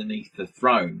from underneath the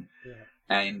throne,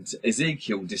 and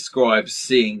Ezekiel describes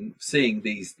seeing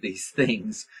these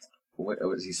things. What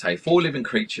does he say? 4 living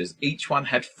creatures. Each one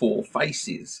had 4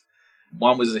 faces.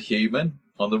 One was a human.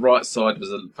 On the right side was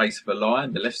the face of a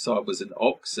lion. The left side was an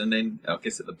ox, and then I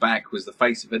guess at the back was the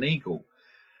face of an eagle.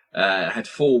 Had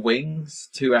 4 wings,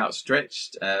 2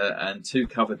 outstretched, and 2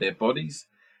 covered their bodies.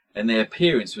 And their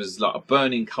appearance was like a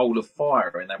burning coal of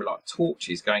fire, and they were like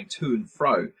torches going to and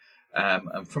fro.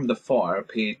 And from the fire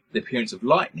appeared the appearance of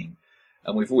lightning.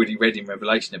 And we've already read in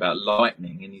Revelation about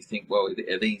lightning, and you think, well,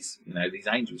 are these, you know, these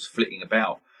angels flitting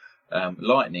about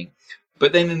lightning?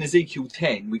 But then in Ezekiel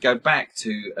 10, we go back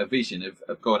to a vision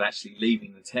of God actually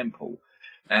leaving the temple.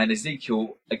 And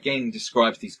Ezekiel again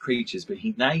describes these creatures, but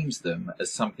he names them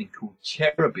as something called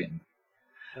cherubim.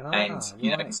 And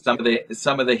you know, some of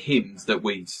the hymns that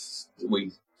we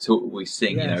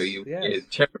sing, yes, you know,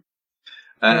 cherubim,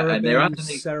 and they're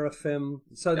underneath seraphim.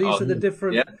 So these are the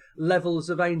different levels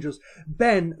of angels.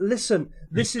 Ben, listen,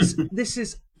 this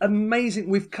is amazing.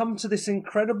 We've come to this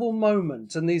incredible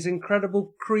moment, and these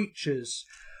incredible creatures.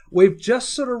 We've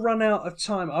just sort of run out of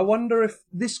time. I wonder if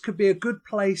this could be a good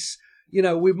place. You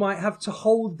know, we might have to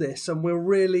hold this, and we'll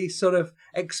really sort of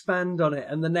expand on it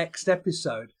in the next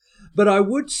episode. But I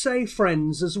would say,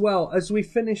 friends, as well, as we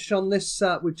finish on this,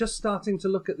 we're just starting to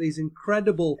look at these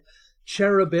incredible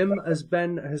cherubim, as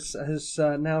Ben has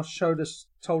now told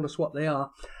us what they are.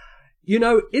 You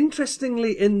know,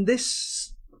 interestingly, in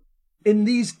these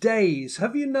days,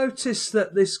 have you noticed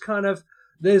that this kind of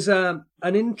there's an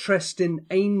interest in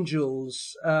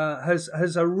angels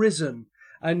has arisen,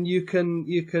 and you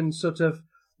can sort of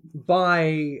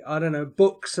buy, I don't know,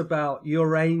 books about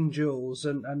your angels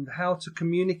and how to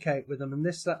communicate with them, and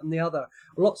this, that, and the other.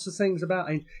 Lots of things about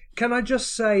angels. Can I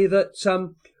just say that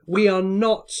we are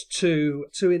not to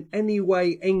in any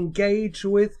way engage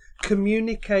with,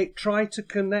 communicate, try to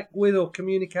connect with or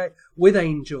communicate with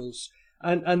angels.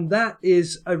 And that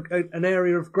is an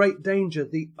area of great danger.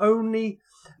 The only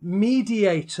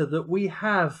mediator that we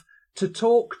have to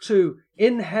talk to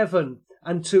in heaven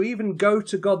and to even go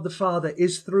to God the Father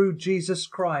is through Jesus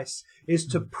Christ, is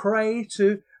to pray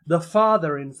to the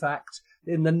Father. In fact,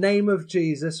 in the name of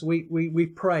Jesus, we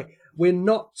pray. We're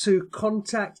not to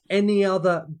contact any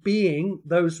other being.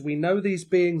 We know these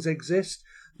beings exist,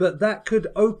 but that could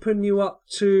open you up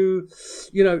to,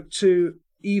 you know, to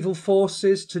evil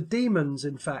forces, to demons,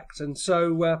 in fact. And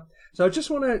so I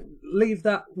just want to leave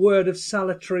that word of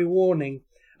salutary warning.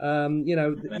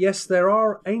 Yes, there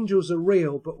are angels are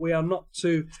real, but we are not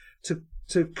to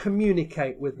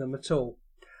communicate with them at all.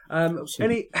 I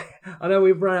know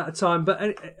we've run out of time, but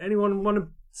anyone want to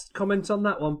comment on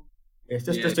that one? Yes,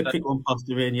 just a quick one,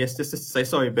 Pastor Ian. Yes, just to say,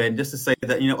 sorry, Ben, just to say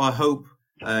that I hope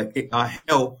our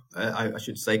help, I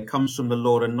should say, comes from the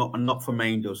Lord and not from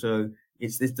angels. So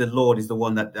it's the Lord is the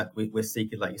one that we're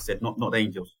seeking, like you said, not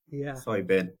angels. Yeah. Sorry,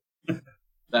 Ben.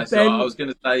 That's what I was going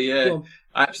to say. Yeah,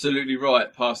 absolutely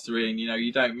right, Pastor Ian.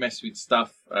 You don't mess with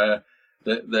stuff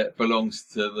that belongs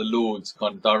to the Lord's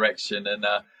kind of direction. And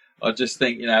I just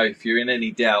think, if you're in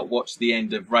any doubt, watch the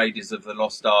end of Raiders of the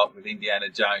Lost Ark with Indiana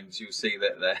Jones. You'll see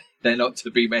that they're not to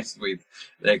be messed with.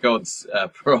 They're God's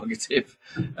prerogative,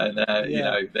 and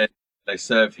they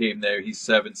serve Him. They're His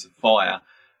servants of fire,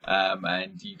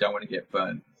 and you don't want to get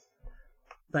burnt.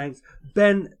 Thanks,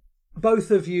 Ben.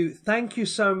 Both of you, thank you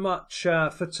so much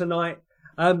for tonight.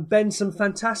 Ben, some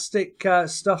fantastic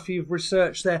stuff you've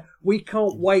researched there. We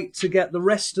can't wait to get the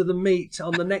rest of the meat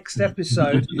on the next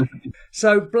episode.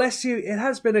 So bless you. It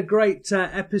has been a great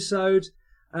episode,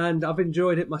 and I've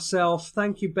enjoyed it myself.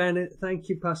 Thank you, Ben. Thank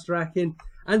you, Pastor Akin.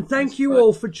 And thank you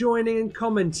all for joining and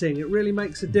commenting. It really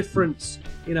makes a difference,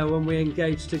 when we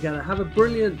engage together. Have a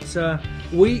brilliant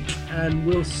week, and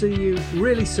we'll see you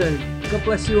really soon. God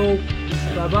bless you all.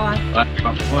 Bye-bye.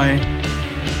 Bye. Bye.